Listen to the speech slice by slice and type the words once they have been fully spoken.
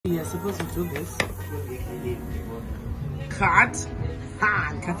You're supposed to do this. Cut.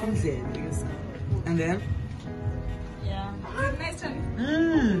 Cutting things. And then? Yeah. Nice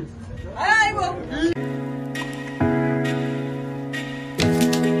turn. I will.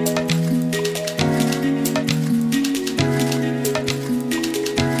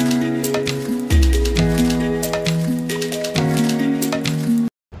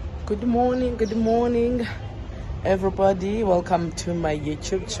 Good morning, everybody. Welcome to my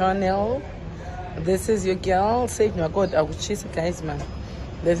YouTube channel. This is your girl, Save My God. Guys, man.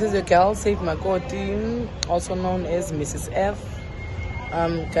 This is your girl, Save My God, also known as Mrs. F.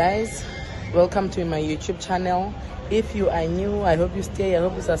 Guys, welcome to my YouTube channel. If you are new, I hope you stay. I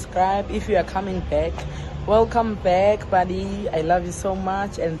hope you subscribe. If you are coming back, welcome back, buddy. I love you so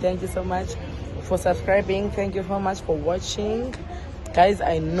much, and thank you so much for subscribing. Thank you so much for watching. Guys,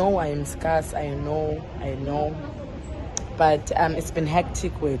 I know I am scarce. I know. But it's been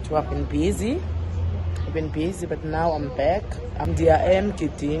hectic. I've been busy. But now I'm back. I'm the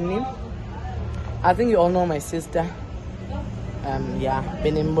Mgidi. I think you all know my sister. Yeah,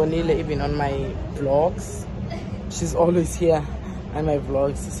 been in Bonile, even on my vlogs. She's always here on my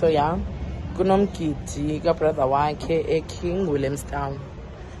vlogs. So yeah, Mgidi, brother wake, King Williamstown.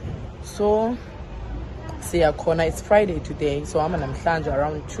 So corner. It's Friday today, so I'm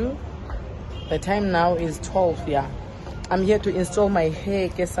around 2. The time now is 12. Yeah, I'm here to install my hair.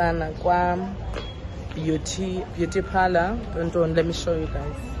 Kesana kwa beauty parlor. Don't let me show you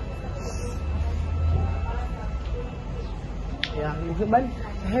guys. Yeah,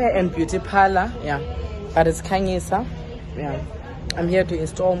 hair and beauty parlor. Yeah, but it's Kanyisa. Yeah, I'm here to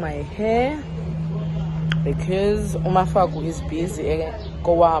install my hair because Umafaku is busy.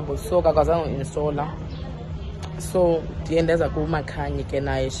 So kakazango installer. So the end is a good mechanic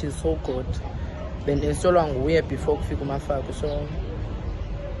and she's so good. Then installing way before kufika Umafaku. So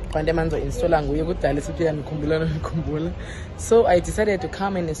so I decided to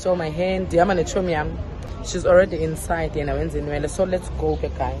come and install my hand. She's already inside and so let's go,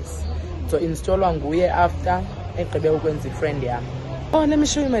 guys. So install after friend. Oh, let me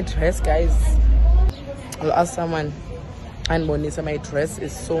show you my dress, guys. I'll ask someone. And Bonisa, my dress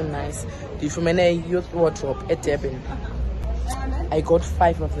is so nice. The Fumene youth wardrobe at Devon. I got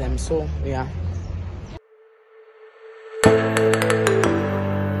 5 of them, so yeah.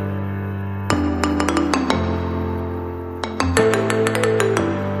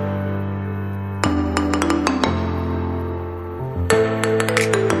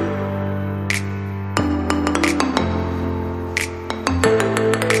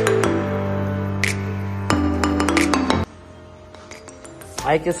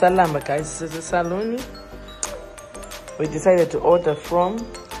 I guess salamba, guys. This is a salon. We decided to order from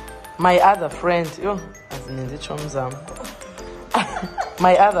my other friend.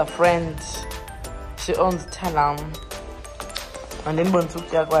 My other friend, she owns Talam. And then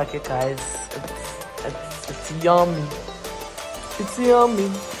guys. It's yummy. It's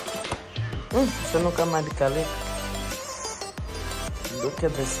yummy. Look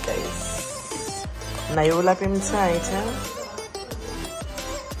at this, guys. Now you will have him tight, huh?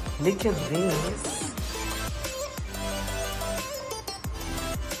 Look at this.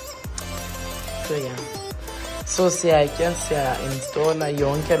 So yeah. So see, I just install a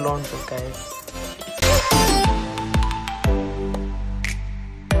yonke lonto, guys.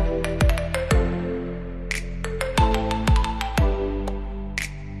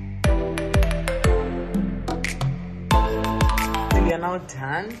 We are now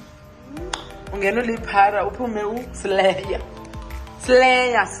done. I'm going to leave para upume slayer.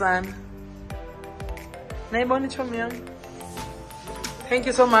 Slayer, son. Thank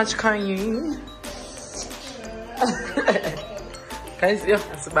you so much, Kanye. Guys, yo,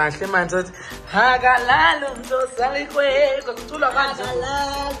 asibahle manje. Hakalala umzosali kwekwe kuthula kanje.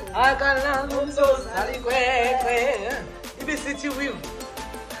 Hakalala umzosali kwekwe. Ibisithi weave.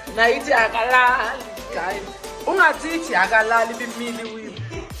 Na ithi hakalala, guys. Ungathithi hakalala ibimili weave.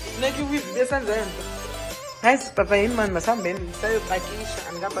 Neki weave besenzeni. Guys, papa yini man masambeni sayopakisha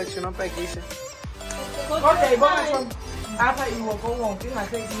angapakisha nopakisha. Okay, bona apha iwonke wonke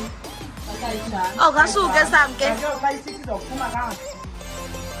ingatheki. Oh, kasuke samke.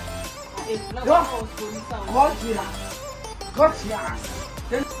 Gotcha.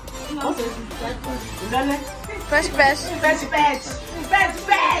 Fresh batch.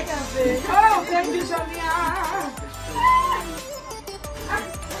 Oh, thank you, Sonia.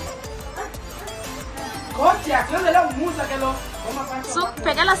 So,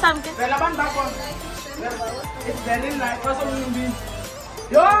 pegala samke. It's very nice.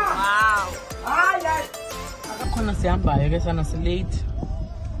 Wow. Khona sihambayo ke sana si late.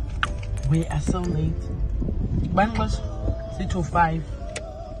 We are so late. Bangladesh 6:05.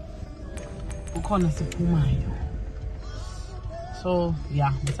 Ukhona siphumayo. So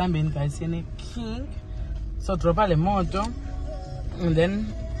yeah, msambeni guys yene king. So drop le moto and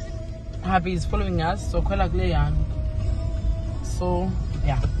then Happy is following us. So khwela kule yana. So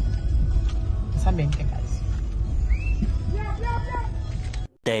yeah. Msambeni guys.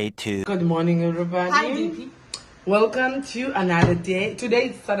 Day 2. Good morning everybody. Hi DP. Welcome to another day. Today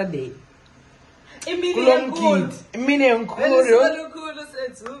is Saturday. Imini enkulu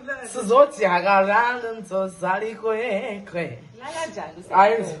sizothi akalala nizozali kwekwe.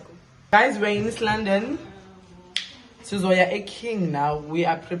 Guys, we're in East London. Sizoya a king now. We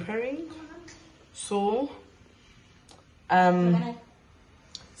are preparing. So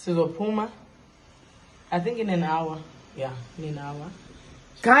Sizopuma. I think in an hour. Yeah, in an hour.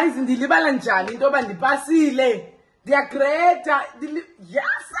 Guys, ndilibala njani into bandipasile. They are great. Yes.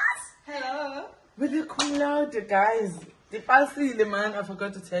 Hello. Really cool out, guys. Ndipasile man, I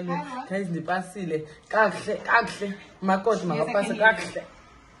forgot to tell you. Guys, ndipasile. Kahle. Makoti makapasa kahle.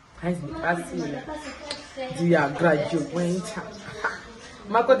 Guys, ndipasile. Dia graduate.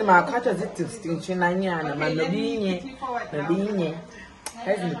 Makoti makatha distinction anyana man nobinye.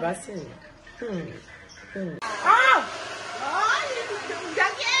 Guys, ndipasile. Ah!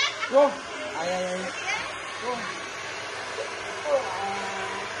 Whoa. Ay.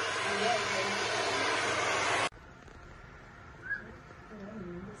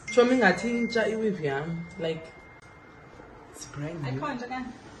 Show me a tincha with yam. Like it's brand new.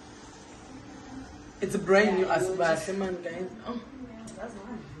 It's a brand new asbas, man, guys. Oh.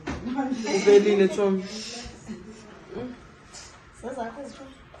 Very little.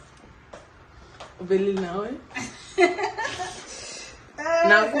 Very now, eh?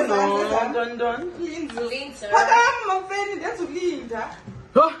 Now, Don.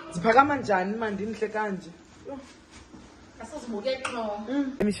 Oh, it's Pagamanjan, man, didn't take Angie.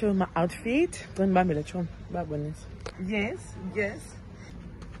 Let me show you my outfit. Don't buy me the chum. Yes.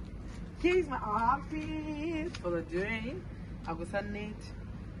 Here's my outfit for the day. I was at Nate.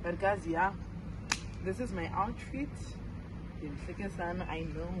 But guys, yeah, this is my outfit. I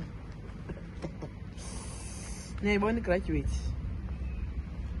know. Now, you want to graduate.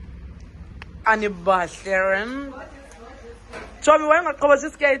 And your bus, Sharon. Tommy, why not cover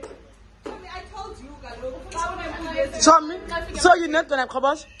this skate? I told you, Tommy, so you're not gonna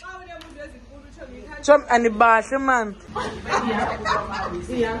cover? Tommy, and the bus, man.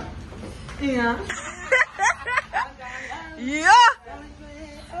 Yeah.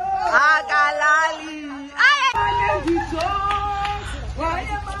 Agalali.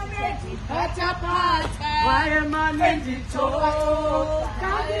 Why am I meant to talk?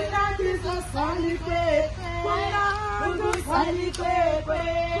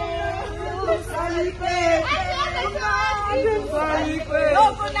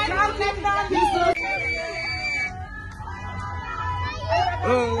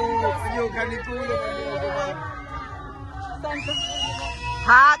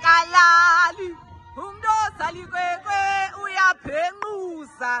 Hakalali umdo salikwekwe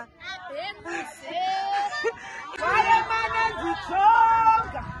uyaphenqusa wayemane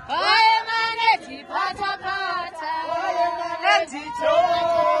ndithoka wayemane ndiphathaphatha wayemane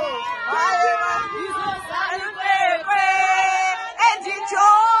ndithoka wayemane ndizosalikwekwe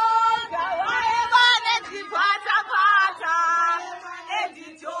endithoka wayemane ndiphathaphatha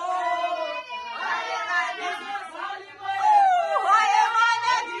endithoka wayemane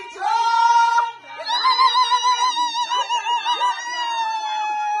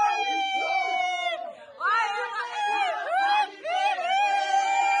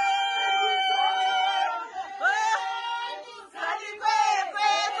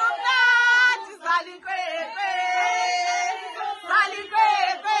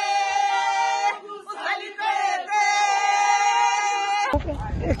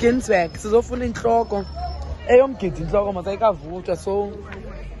Ginsberg, sizofuna inhloko eyomgidi inhloko masayikavuthwa so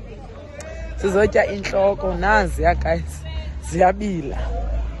sizotya inhloko nazi ya guys ziyabila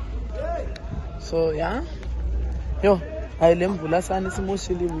so yeah yo hayi lemvula sana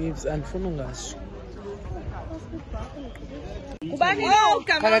simoshile weaves andifuna ungasho ubani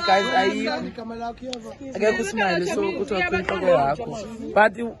kaka guys akekho smile so kuthiwa kwinhloko yakho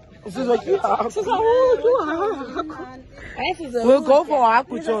but we'll go for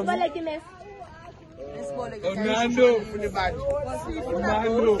Aku, John.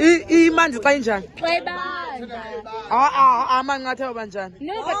 amanqathe banjani.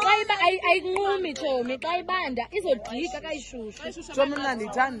 No, but ayinqumi Chomi, xa ibanda izodika kayishushu. Chomi mna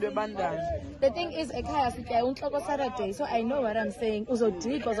ndiyithanda ebandayo. The thing is ekhaya sitya untloko Saturday, so I know what I'm saying.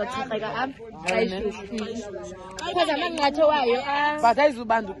 Uzodika uzochitheka apha kayishushu. Because amanqathe wayo But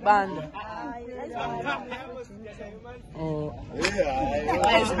ayizubanda ukubanda. Oh.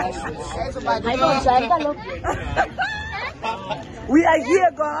 We are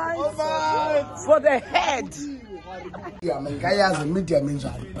here, guys, for the head. Medium means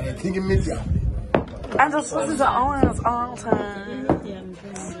but I think medium. And the sauces are always awesome.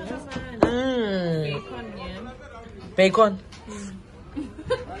 Bacon.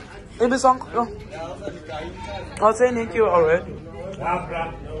 Maybe some. I'll say thank you already.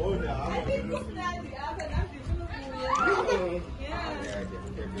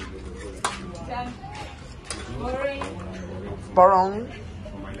 Barong.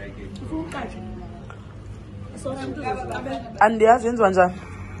 And yes, in Zwanza.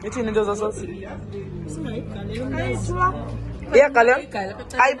 It's in the sauce. Yeah,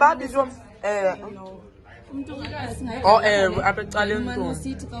 Kalim. I bought this one. Italian too.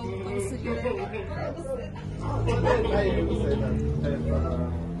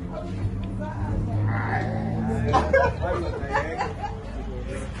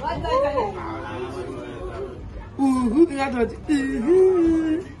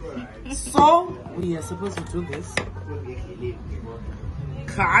 So we are supposed to do this.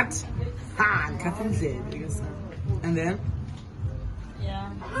 Cut in there, and then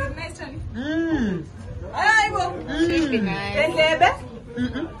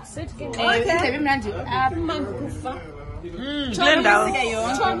blend out.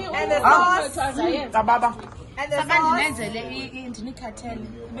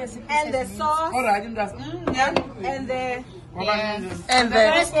 And the sauce. All right, And the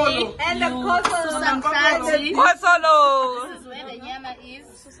Kosolo. This is where the nyama is.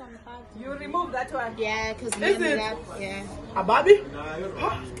 you remove that one. Yeah, because A baby?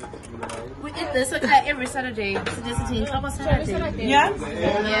 we eat this every Saturday. So this is in Saturday. Yeah.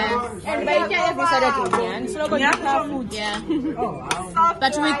 Yeah. And by every Saturday, yeah. So food. Yeah. Oh wow.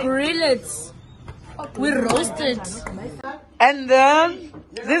 But we grill it. We roast it. And then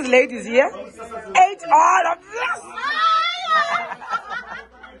this ladies here ate all of this.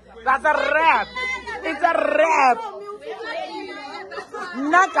 That's a wrap. It's a wrap.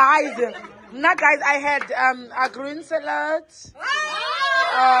 Nah guys, I had a green salad.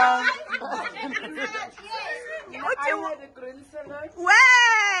 I had a green salad.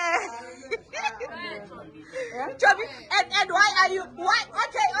 Where? Joby, and why are you? Why?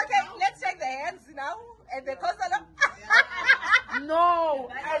 Okay. Let's take the hands now and the coastal. No,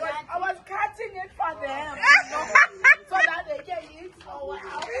 I was cutting it for them, so that they can eat. Oh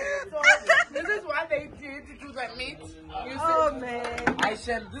wow! So this is what they did to the meat. You see? Oh man! I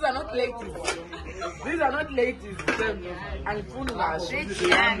shall. These are not ladies. These are not ladies. And fungash. And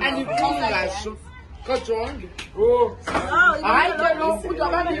the fungash. Kachong. Oh. I don't know. Put a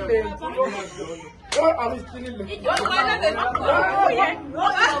man in there. Oh, I was killing them. Oh, yeah.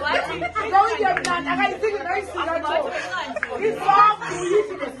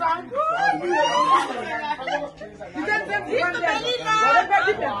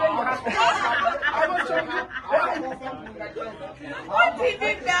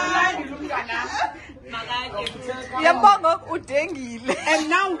 And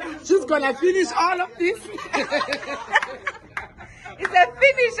now she's gonna finish all of this. It's a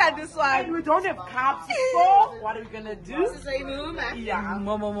finish at this one. And we don't have cups, so what are we gonna do? Yeah.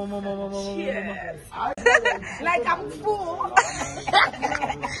 Cheers. Like I'm full. Come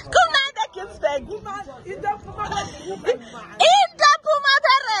on, the Ginsberg. In the Puma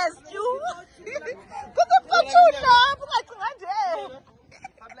rescue. Put the fortune up.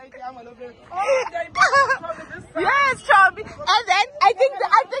 Yes, Chubby. And then I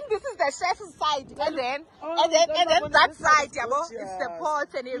think this is the chef's side. And then that side, Yabo, it's the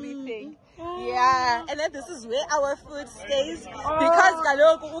pot and everything. Yeah. And then this is where our food stays because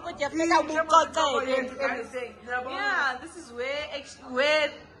Yeah, this is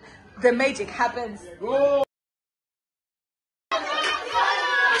where the magic happens. Oh,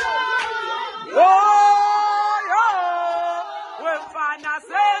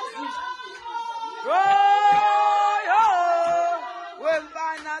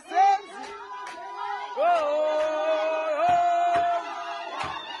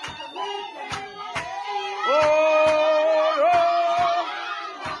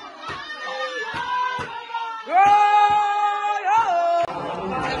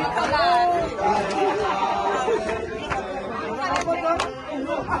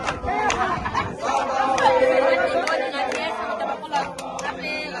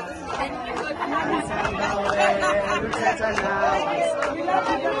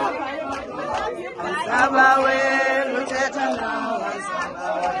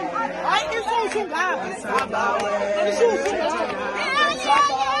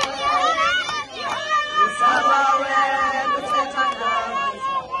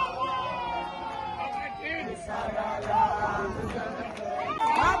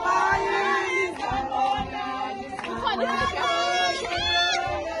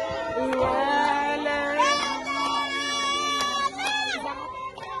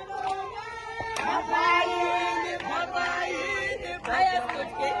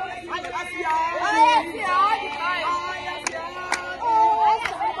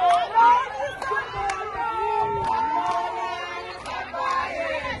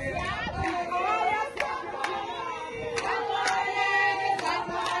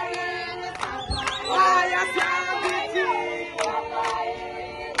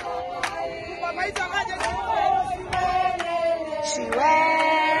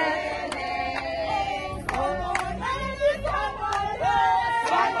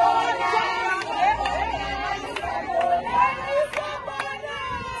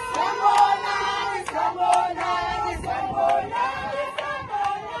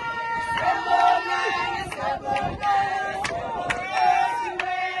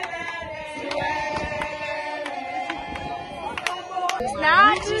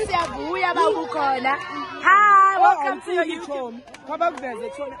 Hi, welcome to your YouTube.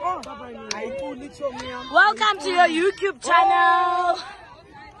 Welcome to your YouTube channel.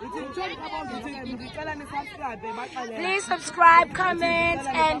 Please subscribe, comment,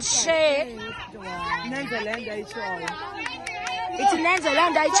 and share. It's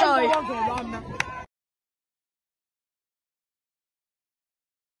Nanzalanda Choy.